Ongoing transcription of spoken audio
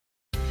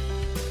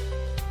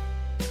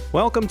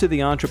Welcome to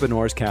the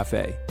Entrepreneur's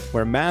Cafe,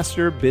 where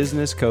master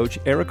business coach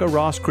Erica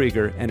Ross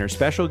Krieger and her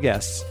special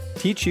guests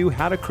teach you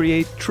how to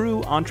create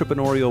true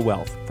entrepreneurial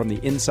wealth from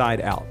the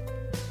inside out.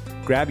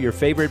 Grab your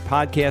favorite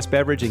podcast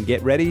beverage and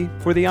get ready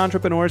for the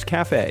Entrepreneur's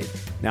Cafe.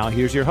 Now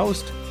here's your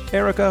host,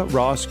 Erica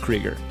Ross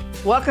Krieger.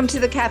 Welcome to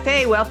the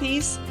cafe,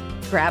 wealthies.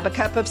 Grab a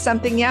cup of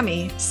something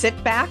yummy,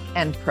 sit back,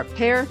 and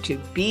prepare to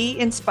be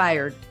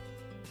inspired.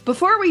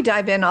 Before we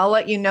dive in, I'll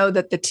let you know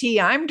that the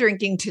tea I'm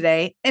drinking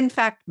today, in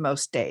fact,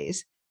 most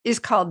days, is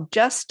called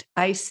Just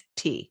Iced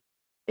Tea.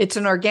 It's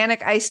an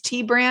organic iced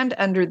tea brand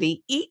under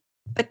the Eat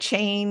the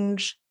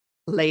Change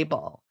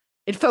label.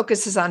 It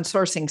focuses on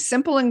sourcing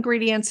simple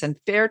ingredients and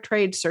fair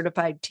trade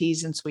certified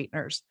teas and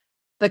sweeteners.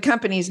 The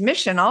company's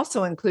mission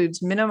also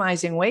includes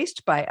minimizing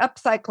waste by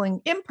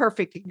upcycling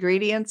imperfect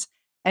ingredients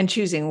and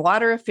choosing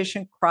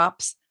water-efficient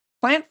crops,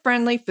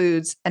 plant-friendly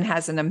foods, and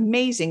has an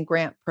amazing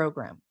grant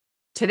program.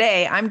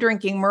 Today, I'm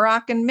drinking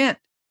Moroccan mint.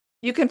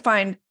 You can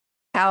find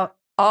out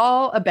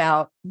all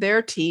about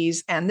their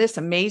teas and this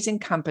amazing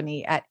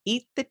company at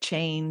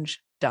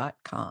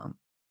eatthechange.com.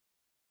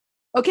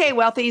 Okay,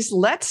 wealthies,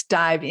 let's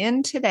dive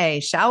in today,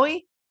 shall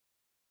we?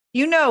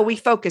 You know, we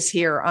focus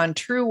here on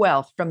true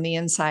wealth from the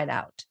inside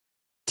out.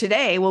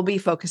 Today, we'll be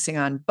focusing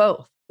on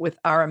both with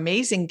our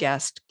amazing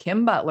guest,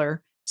 Kim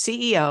Butler,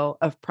 CEO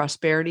of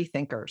Prosperity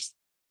Thinkers.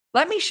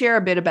 Let me share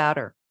a bit about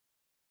her.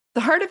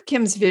 The heart of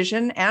Kim's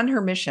vision and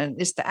her mission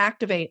is to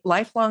activate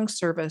lifelong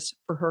service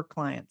for her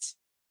clients.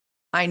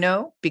 I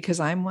know because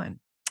I'm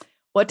one.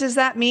 What does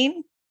that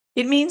mean?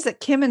 It means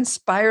that Kim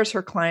inspires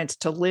her clients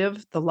to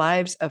live the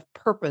lives of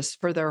purpose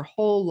for their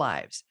whole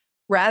lives,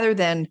 rather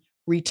than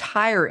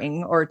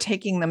retiring or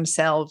taking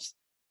themselves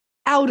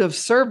out of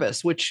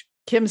service, which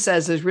Kim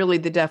says is really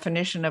the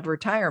definition of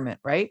retirement,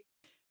 right?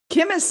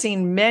 Kim has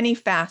seen many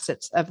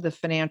facets of the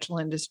financial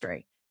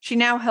industry. She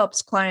now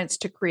helps clients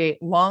to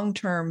create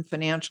long-term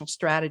financial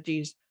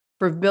strategies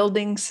for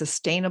building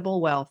sustainable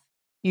wealth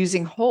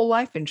using whole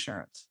life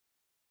insurance.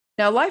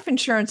 Now, life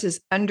insurance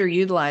is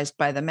underutilized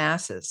by the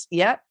masses,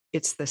 yet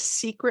it's the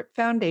secret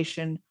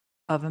foundation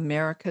of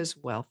America's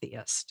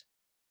wealthiest.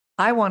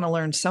 I want to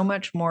learn so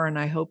much more, and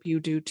I hope you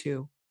do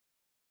too.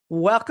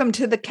 Welcome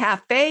to the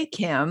cafe,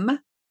 Kim.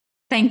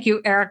 Thank you,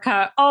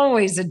 Erica.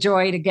 Always a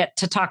joy to get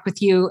to talk with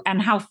you,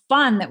 and how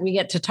fun that we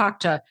get to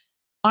talk to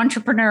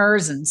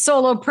entrepreneurs and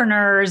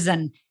solopreneurs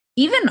and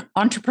even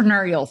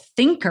entrepreneurial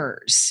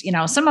thinkers. You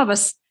know, some of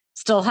us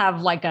still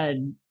have like a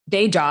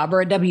day job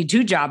or a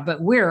W-2 job,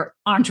 but we're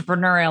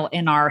entrepreneurial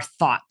in our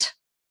thought.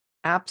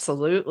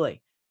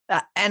 Absolutely.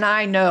 And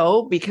I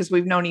know, because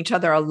we've known each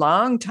other a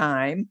long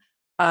time,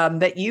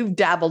 that you've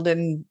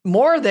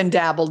more than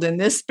dabbled in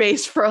this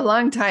space for a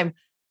long time.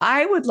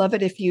 I would love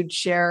it if you'd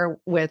share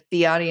with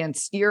the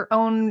audience your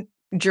own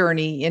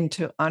journey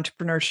into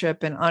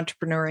entrepreneurship and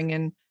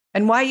entrepreneuring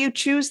and why you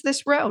choose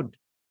this road.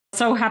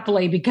 So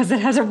happily, because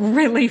it has a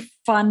really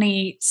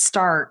funny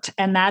start.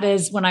 And that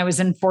is when I was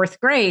in fourth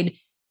grade,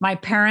 my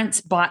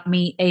parents bought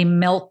me a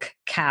milk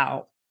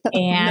cow.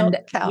 And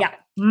milk cow.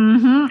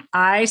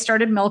 I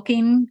started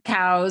milking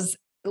cows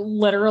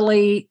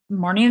literally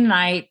morning and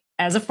night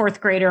as a fourth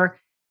grader.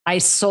 I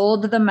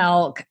sold the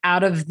milk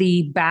out of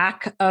the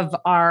back of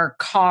our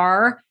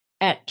car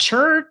at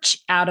church,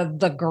 out of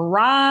the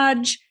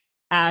garage.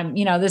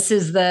 This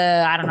is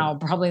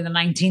probably the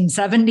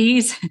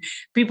 1970s.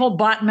 People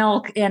bought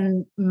milk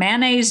in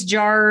mayonnaise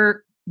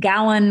jar,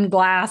 gallon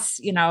glass,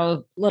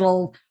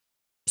 little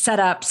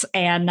setups,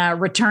 and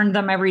returned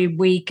them every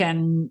week.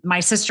 And my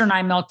sister and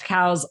I milked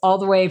cows all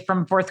the way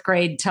from fourth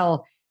grade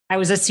till I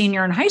was a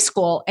senior in high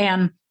school.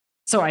 And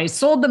so I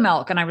sold the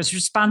milk, and I was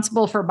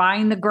responsible for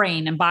buying the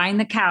grain and buying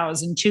the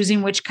cows and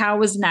choosing which cow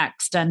was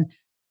next. And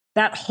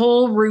that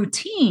whole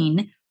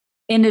routine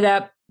ended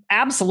up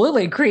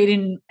absolutely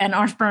creating an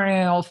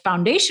entrepreneurial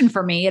foundation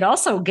for me. It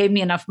also gave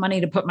me enough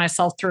money to put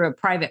myself through a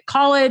private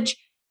college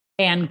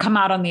and come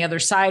out on the other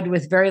side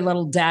with very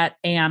little debt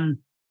and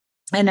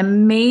an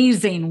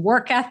amazing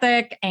work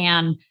ethic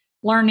and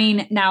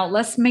learning. Now,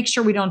 let's make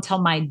sure we don't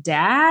tell my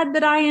dad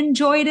that I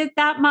enjoyed it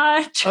that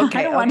much. Okay,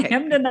 I don't want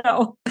him to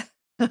know.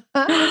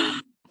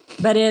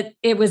 But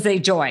it was a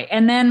joy.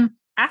 And then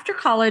after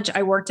college,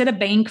 I worked at a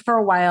bank for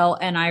a while,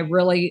 and I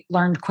really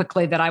learned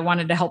quickly that I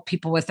wanted to help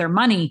people with their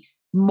money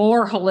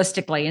more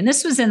holistically. And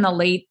this was in the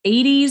late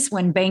 80s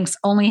when banks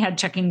only had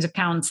checking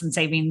accounts and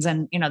savings,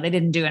 and they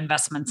didn't do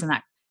investments and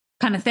that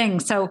kind of thing.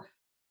 So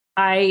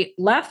I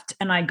left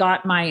and I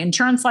got my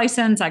insurance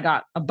license. I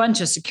got a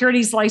bunch of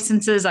securities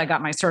licenses. I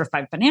got my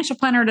certified financial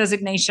planner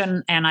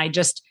designation, and I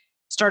just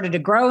started to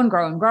grow and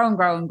grow and grow and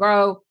grow and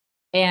grow.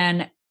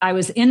 And I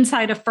was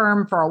inside a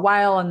firm for a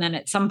while. And then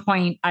at some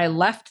point I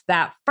left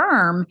that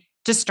firm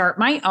to start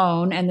my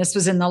own. And this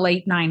was in the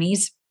late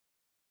 90s.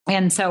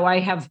 And so I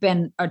have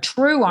been a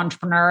true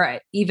entrepreneur.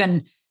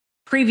 Even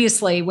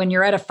previously, when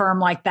you're at a firm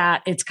like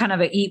that, it's kind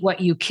of a eat what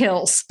you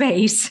kill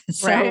space.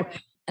 So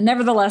right.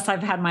 Nevertheless,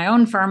 I've had my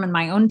own firm and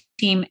my own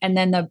team. And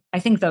then I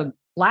think the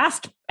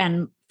last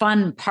and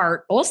fun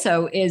part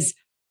also is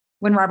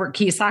when Robert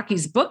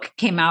Kiyosaki's book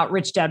came out,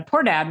 Rich Dad,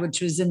 Poor Dad,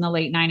 which was in the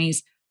late 90s,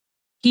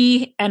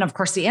 And of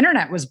course, the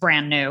internet was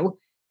brand new.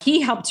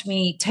 He helped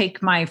me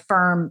take my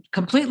firm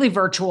completely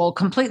virtual,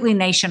 completely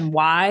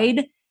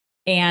nationwide.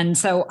 And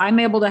so I'm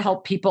able to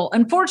help people.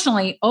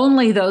 Unfortunately,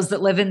 only those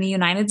that live in the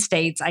United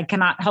States. I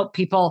cannot help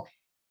people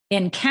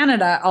in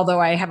Canada,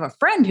 although I have a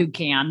friend who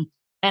can.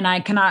 And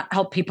I cannot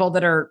help people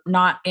that are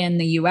not in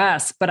the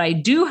US, but I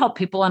do help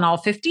people in all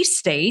 50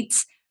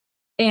 states.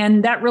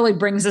 And that really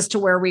brings us to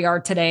where we are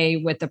today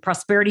with the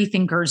Prosperity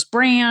Thinkers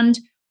brand.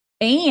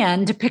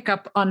 And to pick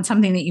up on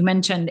something that you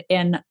mentioned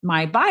in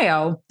my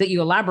bio that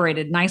you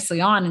elaborated nicely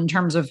on in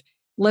terms of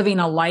living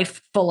a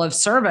life full of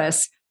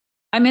service,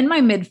 I'm in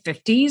my mid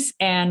 50s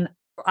and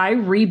I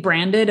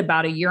rebranded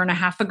about a year and a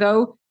half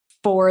ago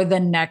for the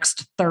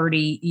next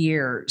 30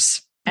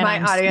 years. And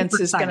my audience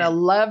is going to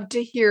love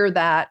to hear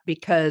that,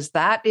 because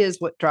that is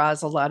what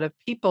draws a lot of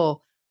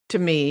people to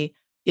me,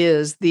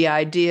 is the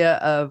idea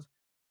of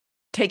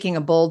taking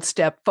a bold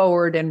step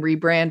forward and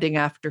rebranding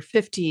after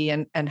 50.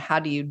 And how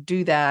do you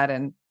do that?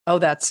 And oh,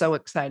 that's so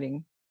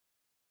exciting.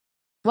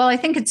 Well, I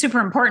think it's super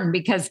important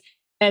because,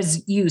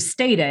 as you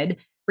stated,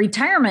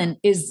 retirement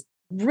is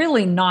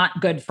really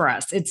not good for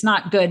us. It's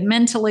not good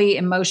mentally,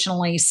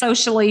 emotionally,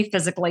 socially,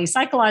 physically,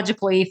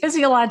 psychologically,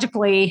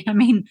 physiologically. I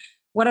mean,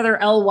 what other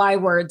LY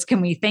words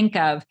can we think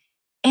of?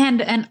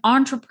 And an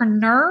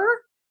entrepreneur,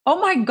 oh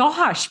my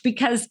gosh,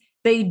 because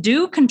they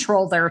do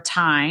control their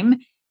time.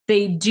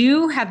 They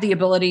do have the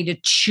ability to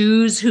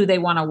choose who they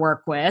want to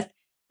work with.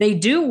 They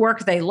do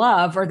work they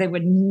love, or they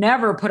would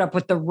never put up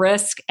with the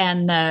risk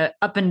and the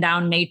up and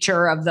down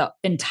nature of the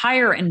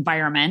entire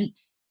environment.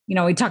 You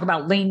know, we talk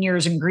about lean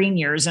years and green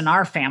years in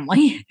our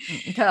family.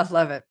 I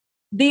love it.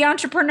 The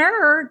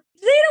entrepreneur,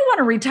 they don't want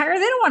to retire.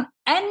 They don't want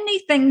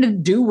anything to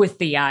do with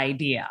the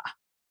idea.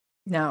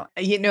 No,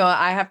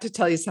 I have to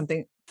tell you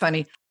something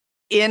funny.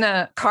 In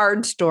a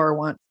card store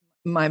once,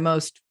 my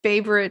most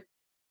favorite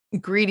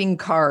greeting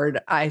card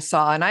I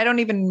saw, and I don't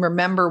even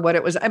remember what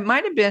it was. It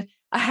might have been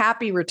a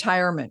happy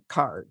retirement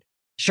card.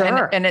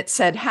 Sure. And it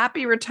said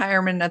happy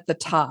retirement at the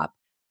top.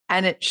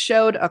 And it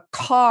showed a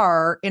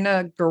car in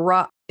a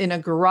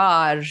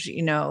garage,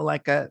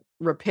 like a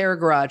repair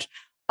garage,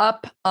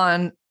 up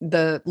on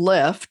the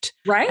lift.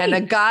 Right. And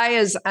a guy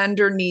is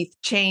underneath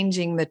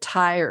changing the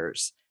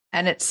tires.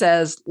 And it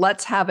says,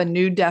 let's have a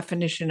new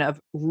definition of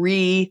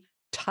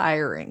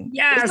retiring.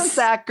 Yes. Isn't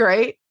that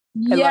great?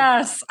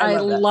 Yes. I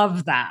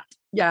love that.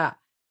 Yeah.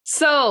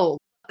 So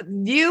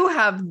you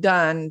have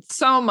done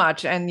so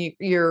much, and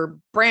your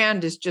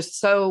brand is just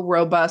so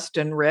robust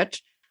and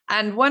rich.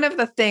 And one of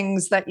the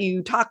things that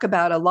you talk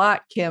about a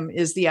lot, Kim,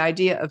 is the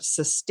idea of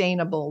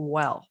sustainable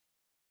wealth.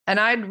 And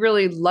I'd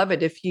really love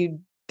it if you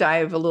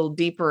dive a little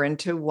deeper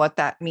into what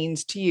that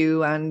means to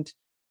you, and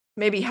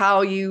maybe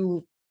how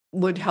you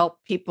would help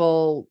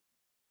people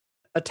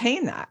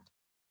attain that.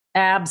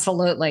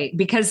 Absolutely.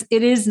 Because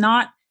it is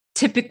not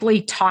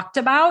typically talked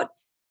about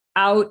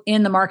out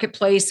in the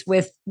marketplace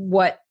with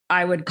what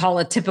I would call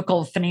a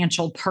typical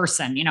financial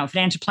person,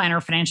 financial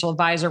planner, financial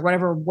advisor,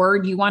 whatever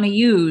word you want to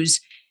use.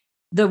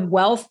 The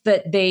wealth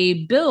that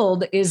they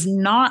build is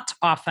not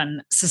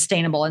often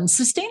sustainable. And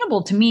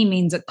sustainable to me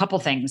means a couple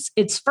things.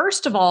 It's,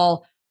 first of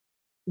all,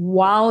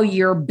 while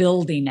you're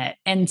building it.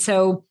 And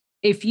so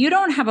if you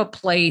don't have a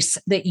place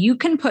that you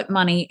can put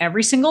money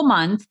every single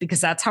month,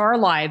 because that's how our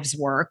lives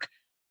work,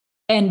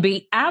 and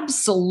be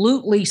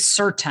absolutely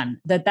certain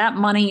that that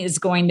money is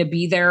going to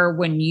be there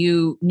when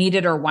you need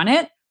it or want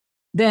it,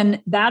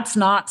 then that's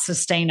not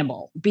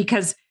sustainable.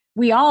 Because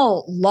we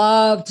all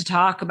love to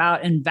talk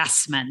about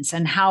investments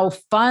and how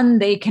fun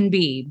they can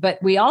be, but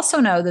we also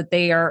know that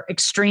they are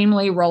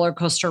extremely roller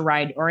coaster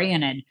ride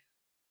oriented.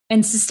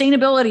 And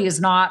sustainability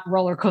is not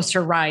roller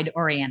coaster ride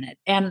oriented.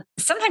 And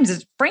sometimes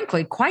it's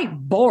frankly quite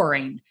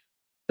boring.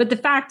 But the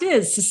fact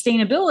is,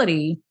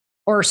 sustainability,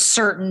 or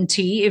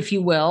certainty, if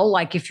you will,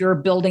 like if you're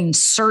building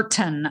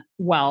certain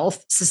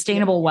wealth,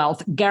 sustainable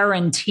wealth,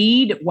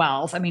 guaranteed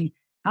wealth. I mean,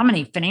 how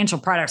many financial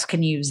products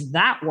can use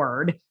that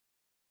word?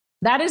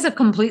 That is a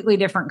completely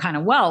different kind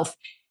of wealth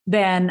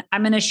than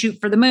I'm going to shoot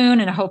for the moon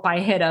and hope I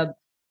hit a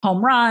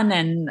home run,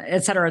 and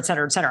et cetera, et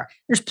cetera, et cetera.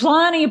 There's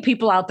plenty of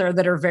people out there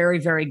that are very,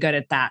 very good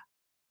at that.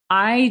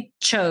 I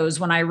chose,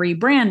 when I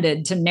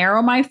rebranded, to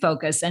narrow my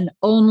focus and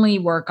only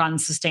work on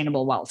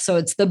sustainable wealth. So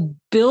it's the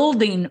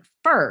building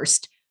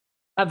first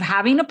of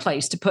having a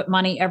place to put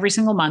money every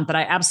single month that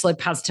I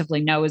absolutely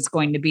positively know is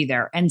going to be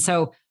there. And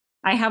so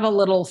I have a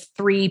little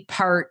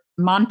 3-part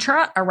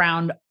mantra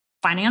around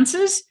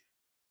finances.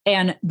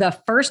 And the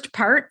first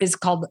part is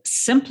called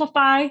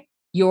simplify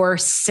your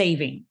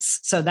savings.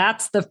 So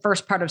that's the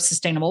first part of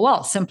sustainable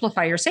wealth.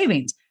 Simplify your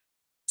savings.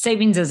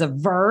 Savings is a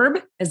verb,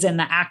 as in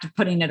the act of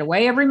putting it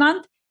away every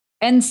month.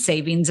 And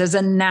savings is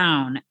a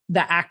noun,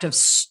 the act of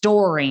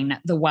storing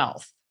the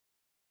wealth.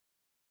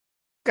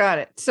 Got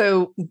it.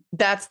 So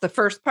that's the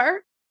first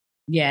part?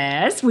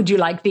 Yes. Would you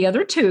like the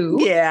other two?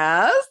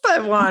 Yes, I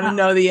want to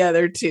know the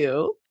other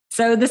two.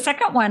 So the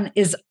second one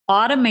is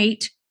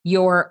automate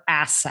your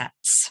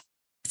assets.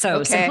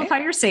 So simplify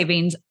your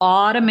savings,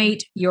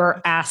 automate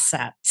your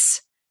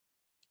assets.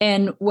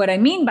 And what I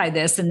mean by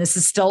this, and this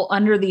is still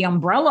under the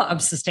umbrella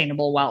of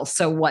sustainable wealth.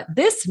 So what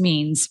this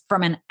means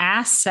from an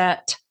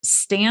asset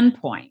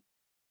standpoint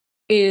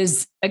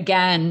is,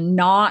 again,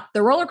 not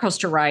the roller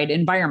coaster ride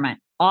environment,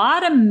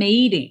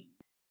 automating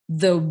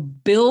the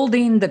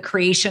building, the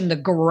creation, the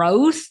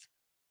growth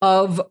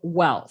of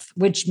wealth,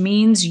 which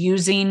means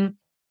using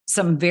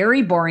some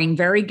very boring,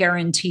 very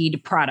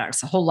guaranteed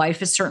products. Whole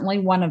life is certainly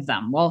one of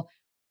them. Well,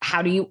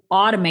 how do you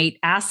automate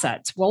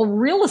assets? Well,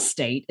 real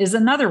estate is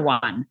another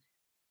one.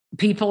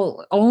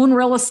 People own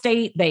real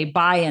estate, they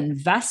buy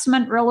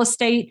investment real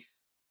estate,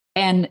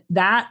 and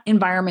that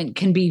environment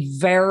can be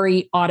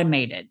very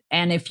automated.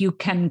 And if you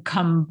can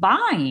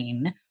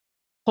combine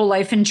whole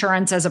life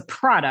insurance as a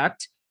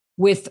product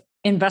with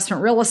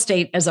investment real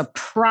estate as a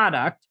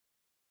product,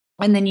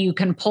 and then you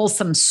can pull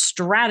some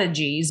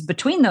strategies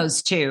between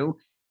those two,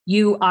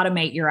 you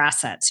automate your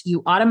assets.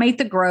 You automate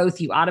the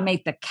growth, you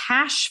automate the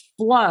cash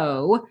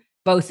flow,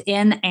 both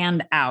in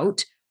and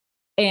out,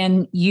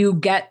 and you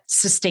get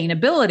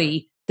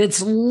sustainability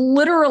that's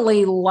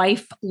literally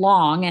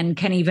lifelong and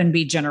can even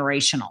be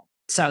generational.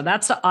 So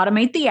that's to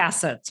automate the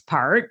assets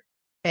part.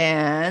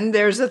 And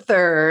there's a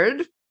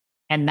third.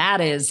 And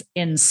that is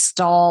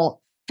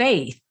install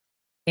faith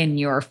in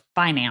your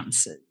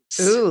finances.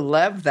 Ooh,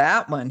 love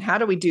that one. How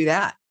do we do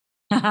that?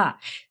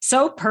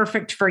 So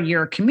perfect for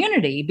your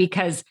community,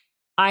 because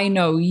I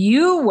know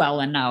you well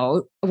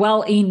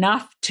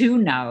enough to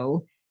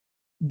know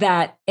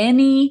that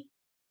any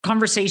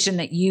conversation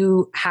that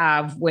you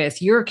have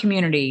with your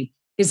community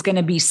is going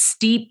to be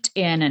steeped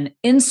in an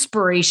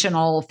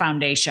inspirational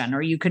foundation,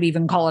 or you could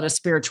even call it a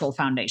spiritual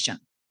foundation.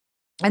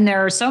 And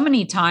there are so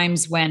many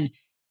times when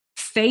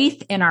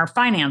faith in our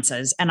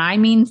finances, and I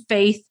mean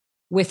faith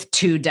with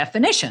two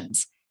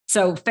definitions.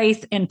 So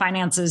faith in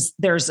finances,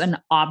 there's an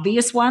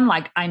obvious one,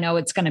 like I know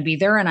it's going to be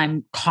there and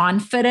I'm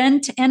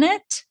confident in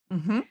it.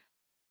 Mm-hmm.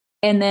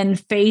 And then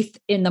faith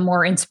in the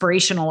more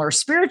inspirational or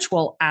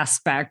spiritual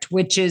aspect,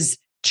 which is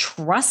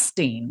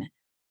trusting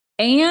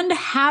and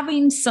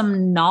having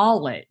some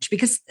knowledge.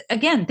 Because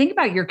again, think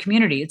about your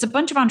community. It's a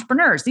bunch of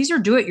entrepreneurs. These are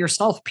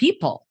do-it-yourself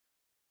people.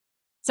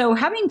 So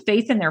having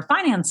faith in their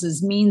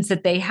finances means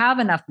that they have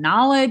enough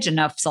knowledge,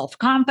 enough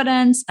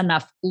self-confidence,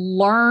 enough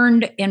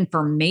learned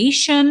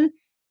information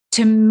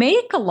to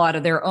make a lot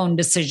of their own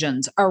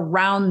decisions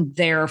around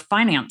their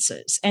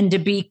finances and to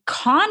be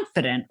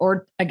confident,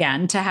 or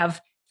again, to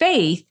have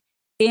faith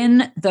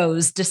in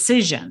those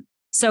decisions.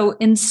 So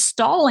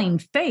installing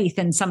faith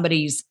in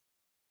somebody's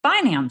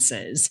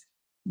finances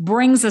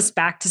brings us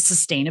back to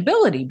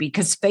sustainability,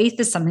 because faith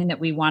is something that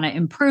we want to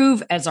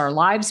improve as our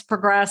lives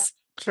progress.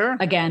 Sure.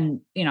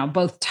 Again,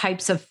 both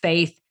types of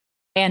faith,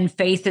 and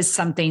faith is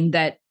something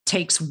that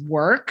takes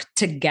work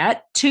to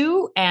get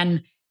to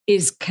and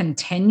is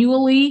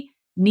continually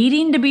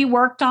needing to be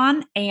worked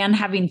on. And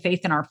having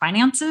faith in our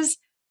finances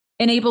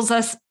enables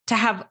us to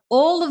have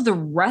all of the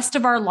rest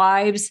of our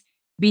lives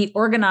be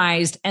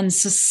organized and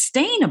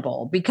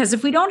sustainable. Because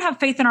if we don't have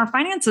faith in our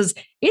finances,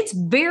 it's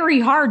very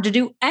hard to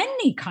do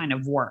any kind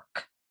of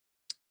work.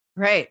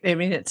 Right. I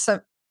mean, it's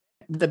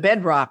the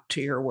bedrock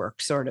to your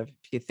work, sort of,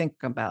 if you think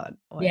about it.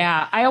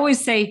 Yeah. I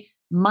always say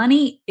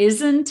money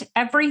isn't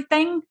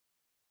everything,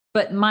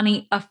 but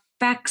money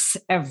affects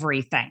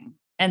everything.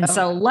 And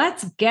so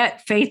let's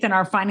get faith in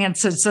our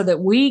finances so that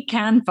we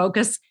can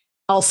focus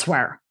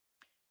elsewhere.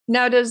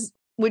 Now,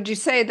 would you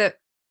say that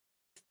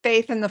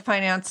faith in the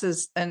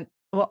finances and,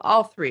 well,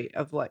 all three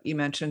of what you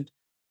mentioned,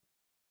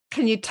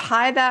 can you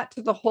tie that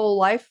to the whole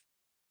life?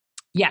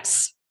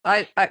 Yes.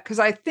 Because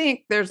I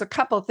think there's a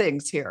couple of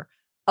things here.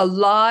 A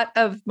lot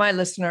of my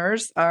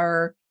listeners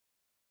are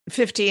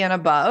 50 and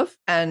above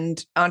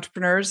and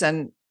entrepreneurs,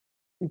 and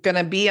going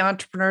to be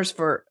entrepreneurs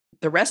for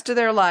the rest of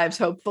their lives,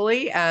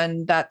 hopefully.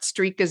 And that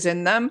streak is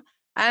in them.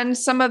 And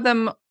some of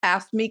them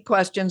ask me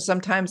questions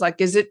sometimes like,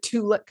 is it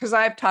too late? Because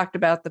I've talked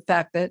about the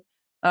fact that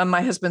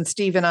my husband,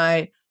 Steve, and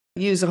I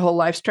use a whole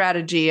life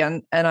strategy.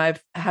 And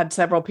I've had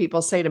several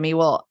people say to me,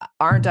 well,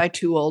 aren't I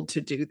too old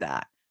to do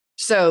that?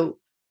 So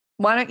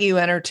why don't you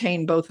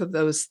entertain both of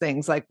those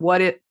things? Like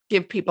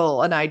give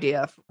people an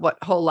idea of what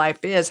whole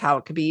life is, how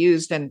it could be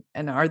used, and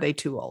are they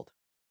too old?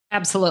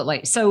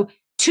 Absolutely. So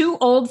too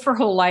old for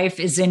whole life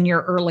is in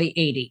your early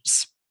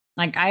 80s.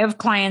 Like I have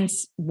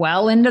clients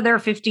well into their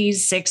 50s,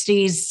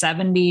 60s,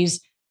 70s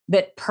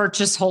that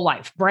purchase whole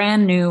life,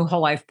 brand new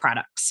whole life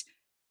products.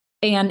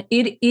 And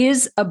it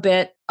is a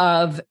bit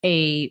of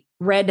a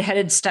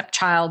red-headed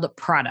stepchild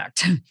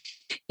product,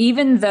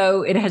 even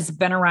though it has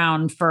been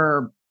around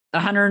for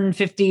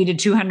 150 to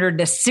 200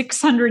 to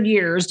 600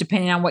 years,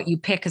 depending on what you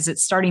pick as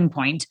its starting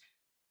point.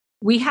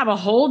 We have a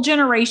whole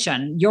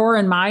generation, your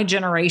and my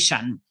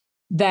generation,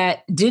 that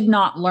did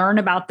not learn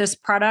about this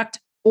product,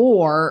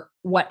 or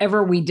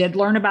whatever we did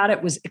learn about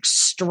it was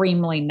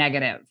extremely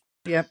negative.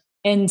 Yep.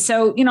 And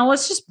so,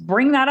 let's just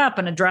bring that up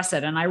and address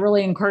it. And I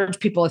really encourage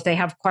people, if they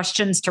have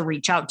questions, to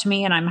reach out to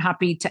me, and I'm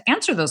happy to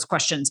answer those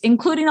questions,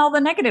 including all the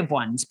negative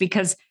ones,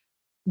 because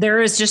there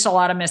is just a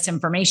lot of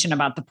misinformation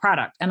about the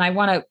product. And I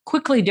want to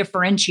quickly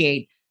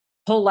differentiate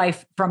whole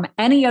life from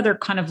any other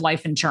kind of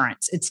life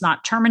insurance. It's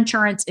not term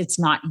insurance. It's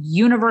not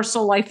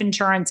universal life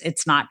insurance.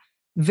 It's not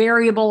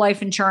variable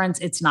life insurance.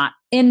 It's not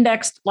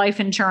indexed life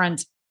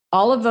insurance.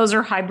 All of those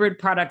are hybrid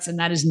products, and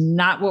that is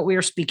not what we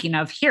are speaking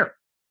of here.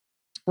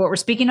 What we're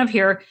speaking of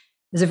here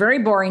is a very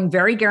boring,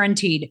 very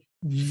guaranteed,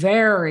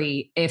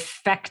 very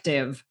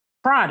effective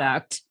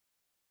product.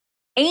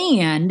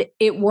 And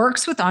it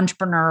works with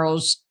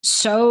entrepreneurs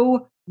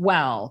so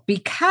well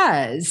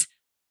because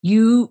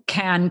you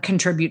can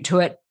contribute to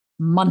it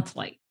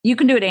monthly. You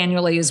can do it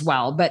annually as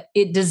well, but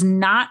it does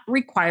not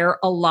require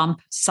a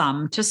lump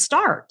sum to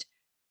start.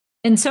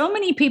 And so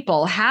many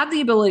people have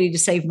the ability to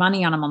save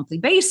money on a monthly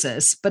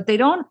basis, but they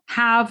don't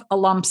have a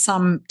lump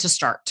sum to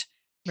start.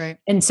 Right.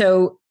 And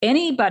so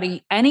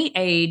anybody, any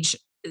age,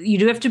 you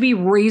do have to be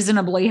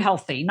reasonably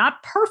healthy,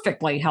 not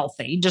perfectly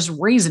healthy, just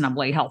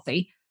reasonably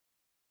healthy,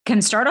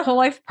 can start a whole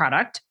life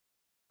product.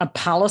 A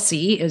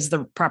policy is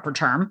the proper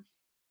term.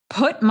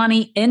 Put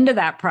money into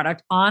that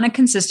product on a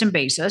consistent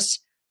basis,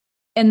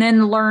 and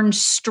then learn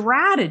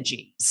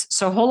strategies.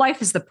 So whole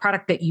life is the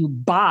product that you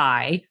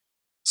buy.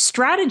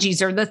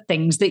 Strategies are the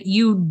things that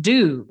you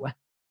do.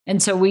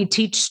 And so we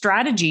teach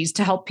strategies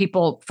to help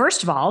people,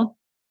 first of all,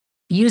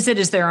 use it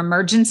as their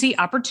emergency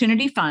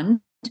opportunity fund.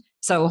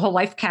 So whole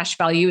life cash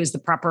value is the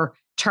proper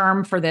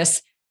term for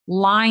this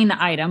line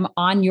item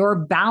on your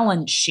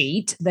balance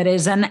sheet that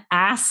is an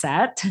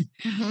asset.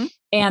 Mm-hmm.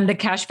 And the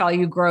cash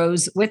value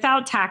grows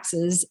without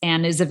taxes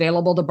and is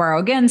available to borrow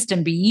against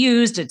and be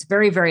used. It's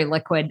very, very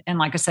liquid. And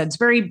like I said, it's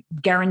very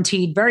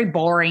guaranteed, very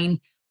boring.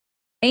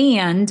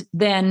 And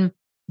then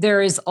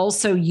there is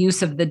also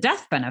use of the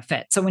death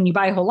benefit. So when you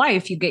buy whole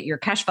life, you get your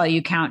cash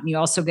value account and you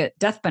also get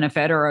death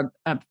benefit, or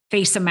a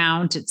face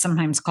amount, it's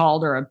sometimes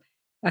called, or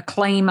a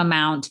claim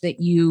amount that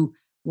you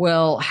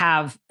will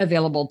have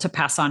available to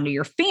pass on to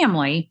your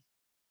family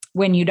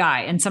when you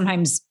die. And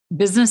sometimes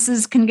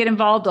businesses can get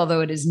involved,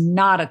 although it is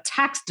not a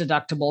tax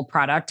deductible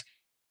product.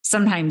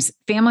 Sometimes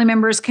family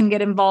members can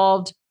get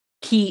involved.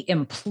 Key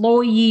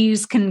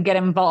employees can get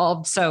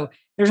involved. So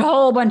there's a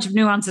whole bunch of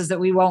nuances that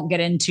we won't get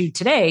into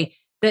today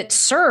that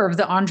serve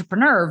the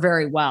entrepreneur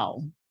very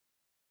well.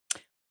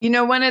 You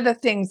know, one of the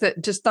things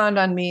that just dawned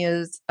on me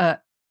is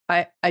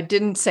I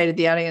didn't say to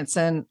the audience,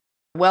 and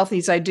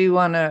Wealthies, I do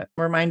want to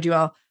remind you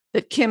all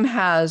that Kim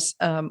has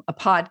a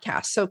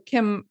podcast. So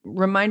Kim,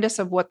 remind us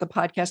of what the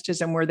podcast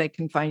is and where they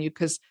can find you,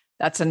 because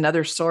that's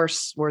another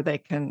source where they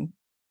can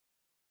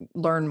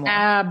learn more.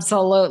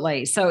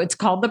 Absolutely. So it's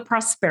called the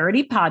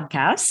Prosperity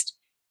Podcast,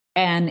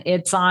 and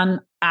it's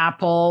on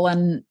Apple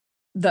and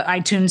the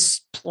iTunes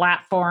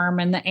platform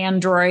and the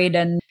Android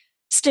and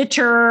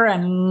Stitcher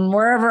and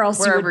wherever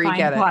else you would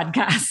find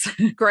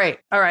podcasts. Great.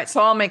 All right.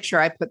 So I'll make sure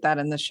I put that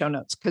in the show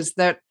notes, because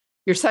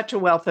you're such a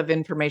wealth of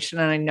information.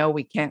 And I know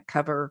we can't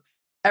cover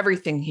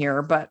everything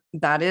here, but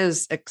that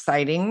is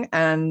exciting.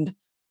 And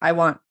I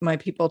want my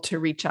people to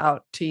reach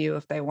out to you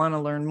if they want to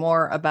learn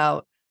more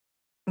about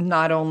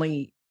not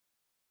only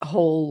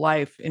whole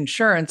life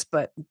insurance,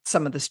 but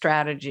some of the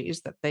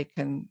strategies that they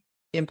can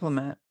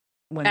implement.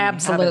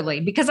 Absolutely.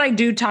 Because I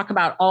do talk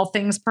about all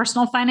things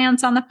personal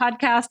finance on the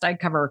podcast. I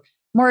cover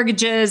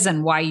mortgages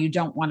and why you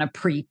don't want to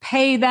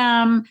prepay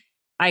them.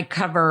 I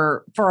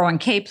cover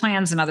 401k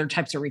plans and other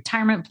types of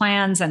retirement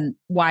plans and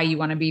why you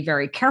want to be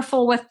very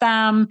careful with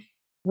them.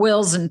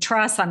 Wills and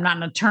trusts. I'm not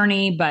an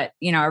attorney, but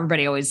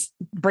everybody always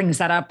brings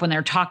that up when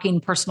they're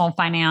talking personal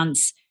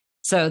finance.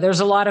 So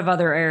there's a lot of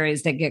other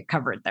areas that get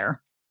covered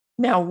there.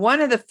 Now, one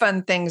of the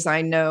fun things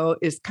I know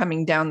is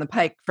coming down the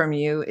pike from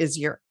you is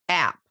your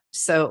app.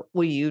 So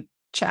will you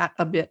chat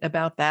a bit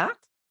about that?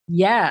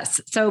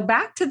 Yes. So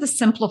back to the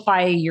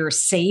simplify your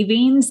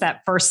savings,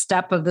 that first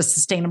step of the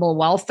sustainable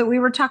wealth that we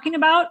were talking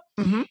about.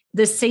 Mm-hmm.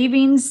 The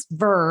savings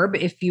verb,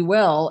 if you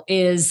will,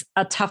 is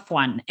a tough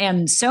one.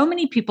 And so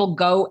many people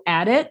go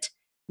at it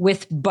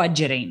with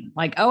budgeting.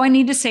 Like, oh, I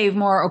need to save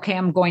more. Okay,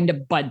 I'm going to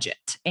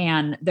budget.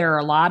 And there are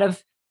a lot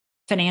of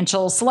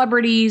financial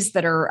celebrities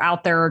that are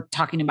out there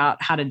talking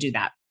about how to do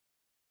that.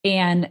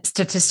 And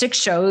statistics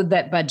show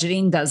that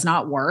budgeting does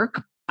not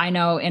work. I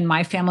know in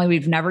my family,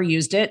 we've never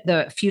used it.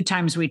 The few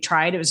times we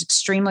tried, it was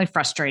extremely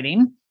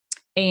frustrating.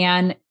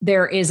 And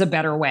there is a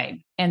better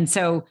way. And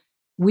so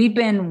we've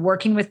been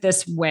working with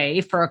this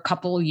way for a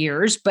couple of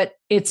years, but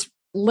it's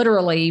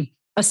literally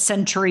a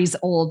centuries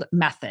old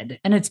method.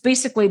 And it's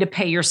basically to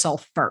pay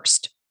yourself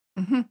first.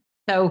 Mm-hmm.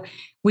 So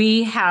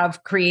we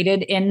have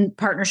created, in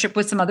partnership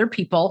with some other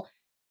people,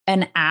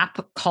 an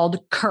app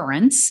called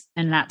Currents,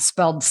 and that's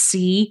spelled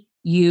Currence.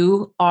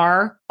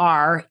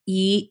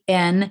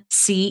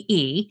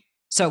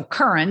 So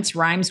Currents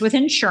rhymes with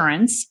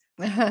insurance.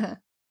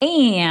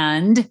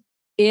 And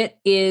it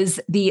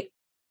is the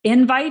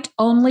invite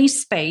only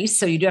space.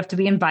 So you do have to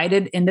be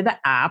invited into the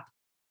app,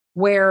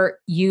 where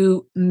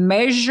you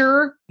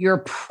measure your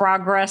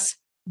progress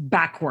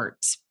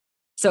backwards.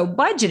 So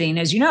budgeting,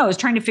 as you know, is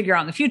trying to figure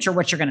out in the future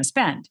what you're going to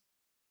spend.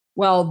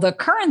 Well, the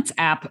Currents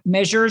app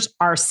measures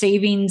our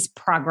savings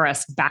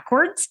progress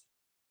backwards.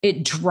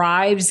 It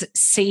drives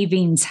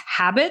savings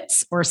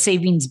habits or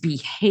savings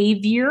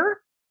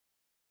behavior.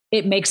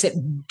 It makes it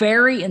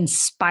very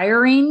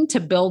inspiring to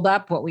build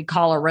up what we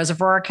call a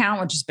reservoir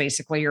account, which is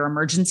basically your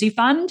emergency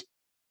fund.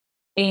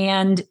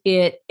 And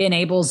it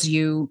enables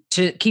you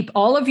to keep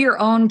all of your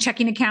own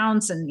checking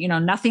accounts, and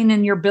nothing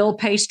in your bill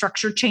pay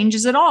structure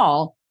changes at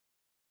all.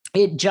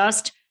 It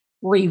just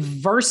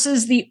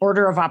reverses the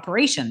order of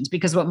operations,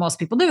 because what most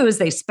people do is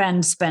they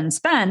spend,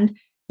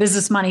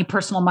 business money,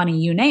 personal money,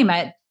 you name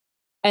it,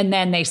 and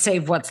then they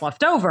save what's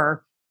left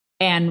over.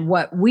 And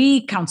what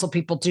we counsel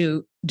people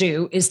to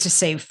do is to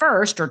save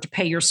first, or to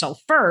pay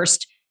yourself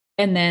first,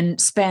 and then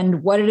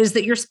spend what it is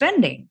that you're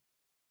spending.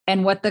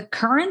 And what the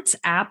Currents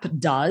app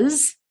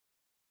does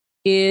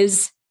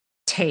is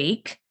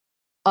take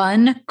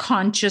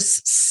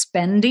unconscious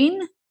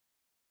spending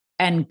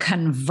and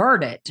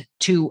convert it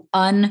to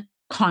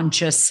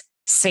unconscious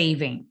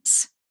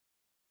savings.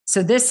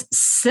 So this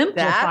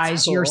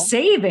simplifies your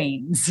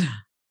savings.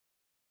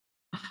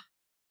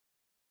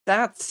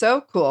 That's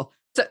so cool.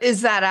 So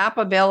is that app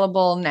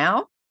available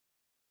now?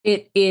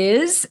 It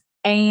is,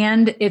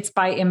 and it's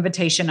by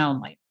invitation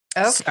only.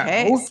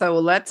 Okay, so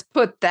let's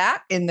put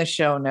that in the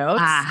show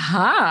notes.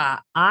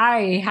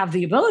 I have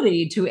the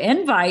ability to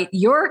invite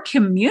your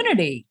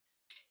community.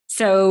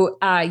 So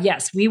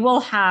yes, we will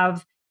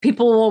have,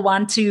 people will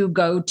want to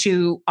go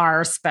to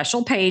our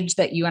special page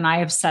that you and I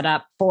have set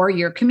up for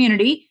your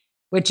community,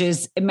 which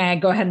is, may I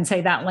go ahead and say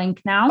that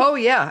link now? Oh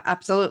yeah,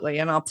 absolutely.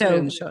 And I'll put it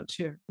in the show notes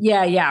here.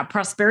 Yeah.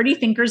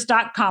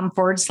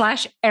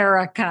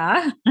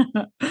 prosperitythinkers.com/Erica.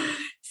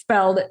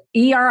 Spelled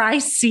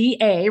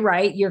ERICA,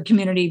 right? Your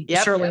community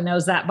surely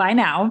knows that by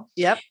now.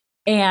 Yep.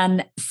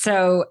 And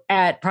so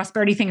at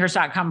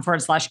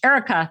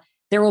prosperitythinkers.com/Erica,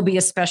 there will be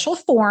a special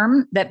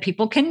form that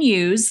people can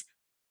use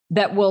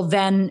that will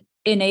then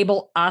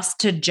enable us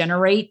to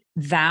generate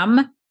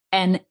them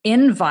an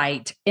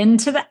invite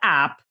into the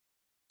app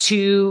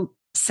to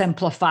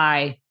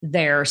simplify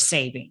their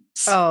savings.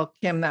 Oh,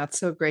 Kim, that's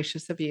so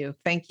gracious of you.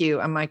 Thank you.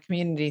 And my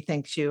community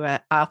thanks you.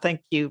 I'll thank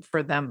you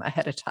for them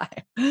ahead of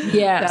time.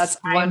 Yes. That's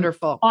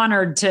wonderful. I'm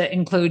honored to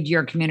include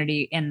your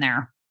community in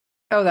there.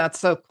 Oh, that's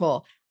so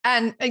cool.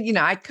 And,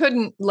 I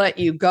couldn't let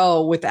you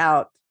go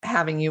without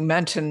having you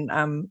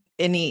mention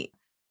any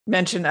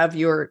mention of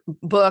your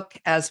book,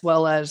 as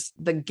well as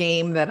the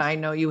game that I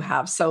know you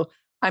have. So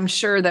I'm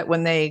sure that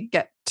when they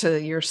get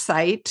to your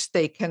site,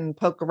 they can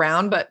poke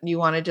around, but you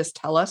want to just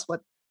tell us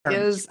what it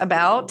is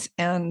about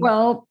and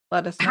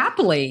let us know.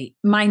 Happily.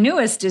 My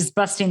newest is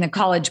Busting the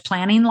College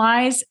Planning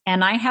Lies,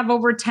 and I have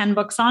over 10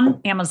 books on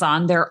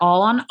Amazon. They're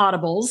all on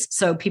Audibles,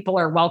 so people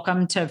are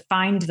welcome to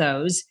find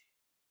those.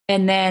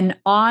 And then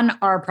on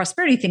our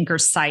Prosperity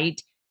Thinkers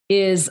site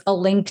is a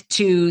link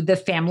to the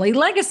family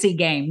legacy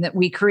game that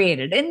we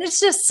created. And it's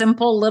just a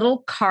simple little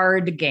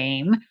card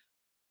game.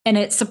 And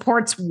it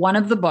supports one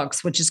of the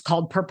books, which is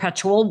called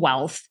Perpetual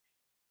Wealth.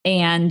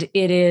 And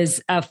it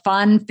is a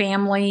fun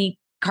family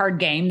card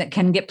game that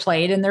can get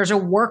played. And there's a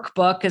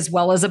workbook as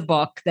well as a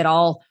book that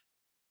all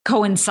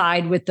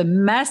coincide with the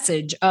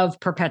message of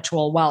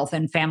perpetual wealth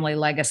and family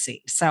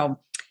legacy. So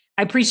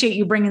I appreciate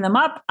you bringing them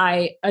up.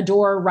 I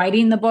adore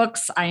writing the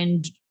books.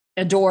 I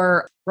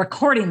adore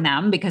recording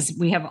them because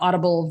we have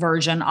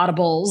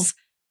audibles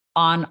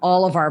on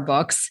all of our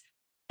books.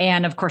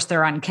 And of course,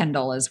 they're on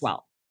Kindle as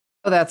well.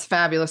 Oh, that's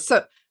fabulous.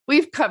 So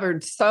we've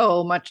covered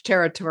so much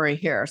territory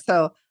here.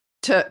 So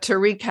to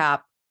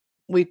recap,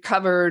 we've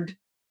covered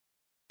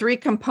 3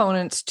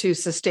 components to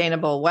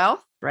sustainable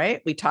wealth,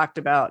 right? We talked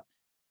about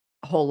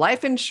whole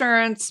life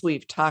insurance.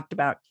 We've talked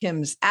about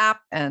Kim's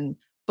app and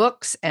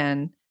books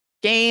and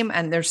game.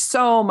 And there's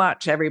so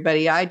much,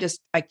 everybody. I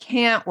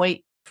can't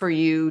wait for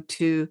you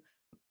to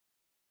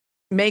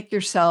make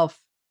yourself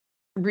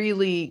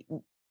really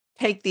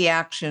take the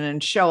action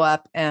and show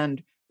up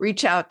and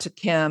reach out to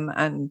Kim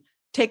and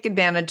take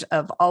advantage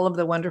of all of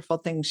the wonderful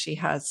things she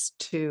has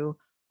to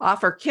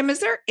offer. Kim, is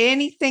there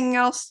anything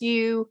else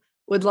you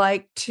would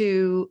like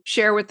to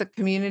share with the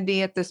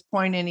community at this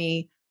point?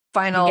 Any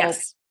final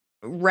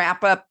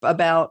wrap up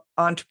about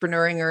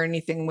entrepreneuring or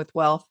anything with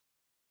wealth?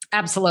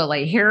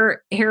 Absolutely.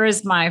 Here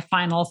is my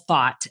final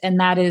thought, and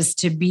that is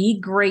to be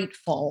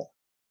grateful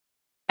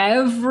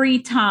every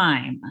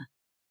time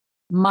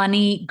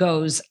money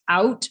goes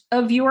out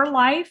of your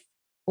life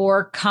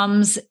or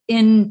comes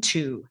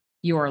into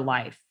your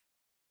life.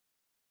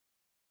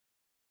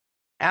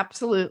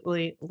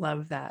 Absolutely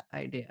love that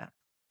idea.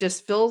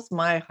 Just fills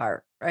my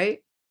heart, right?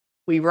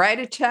 We write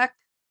a check,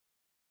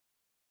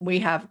 we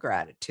have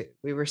gratitude.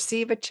 We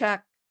receive a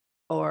check,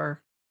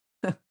 or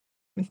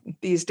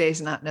these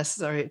days, not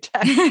necessarily a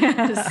check,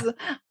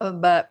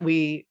 but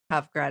we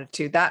have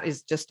gratitude. That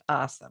is just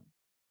awesome.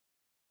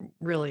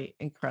 Really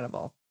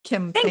incredible.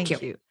 Kim, thank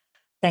you.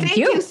 Thank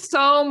you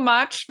so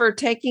much for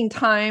taking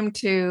time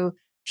to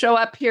show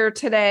up here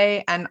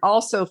today, and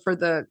also for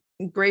the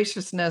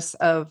graciousness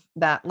of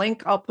that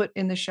link I'll put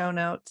in the show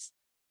notes.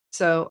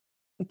 So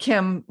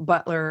Kim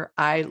Butler,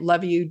 I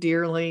love you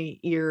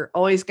dearly. You're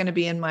always going to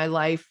be in my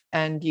life,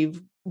 and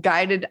you've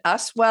guided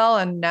us well.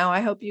 And now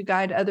I hope you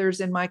guide others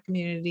in my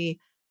community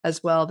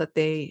as well, that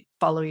they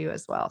follow you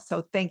as well.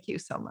 So thank you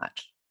so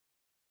much.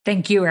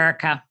 Thank you,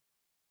 Erica.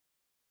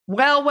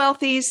 Well,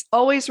 wealthies,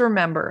 always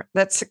remember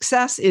that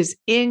success is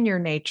in your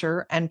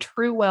nature and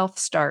true wealth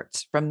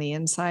starts from the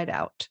inside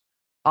out.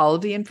 All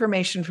of the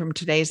information from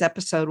today's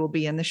episode will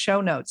be in the show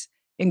notes,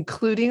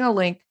 including a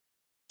link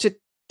to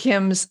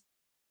Kim's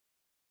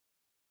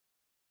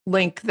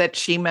link that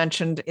she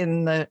mentioned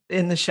in the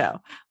show.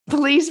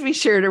 Please be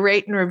sure to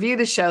rate and review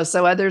the show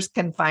so others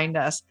can find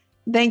us.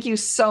 Thank you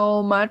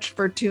so much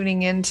for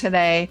tuning in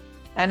today.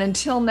 And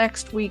until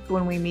next week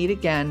when we meet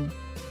again,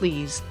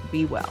 please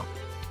be well.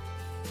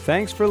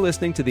 Thanks for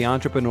listening to the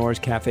Entrepreneurs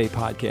Cafe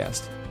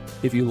podcast.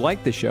 If you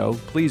like the show,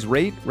 please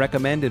rate,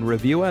 recommend, and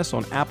review us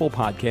on Apple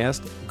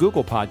Podcast,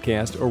 Google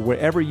Podcast, or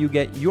wherever you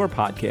get your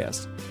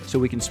podcasts, so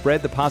we can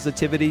spread the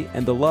positivity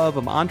and the love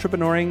of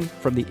entrepreneuring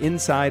from the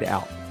inside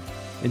out.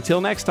 Until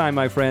next time,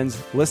 my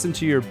friends, listen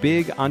to your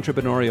big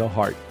entrepreneurial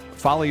heart.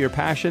 Follow your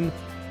passion,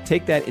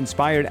 take that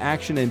inspired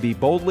action, and be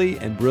boldly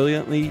and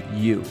brilliantly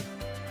you.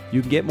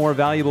 You can get more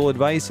valuable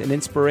advice and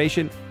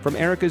inspiration from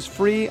Erica's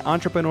free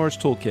Entrepreneur's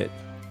Toolkit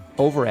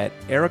over at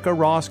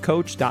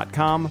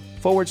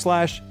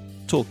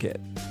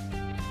ericarosscoach.com/toolkit.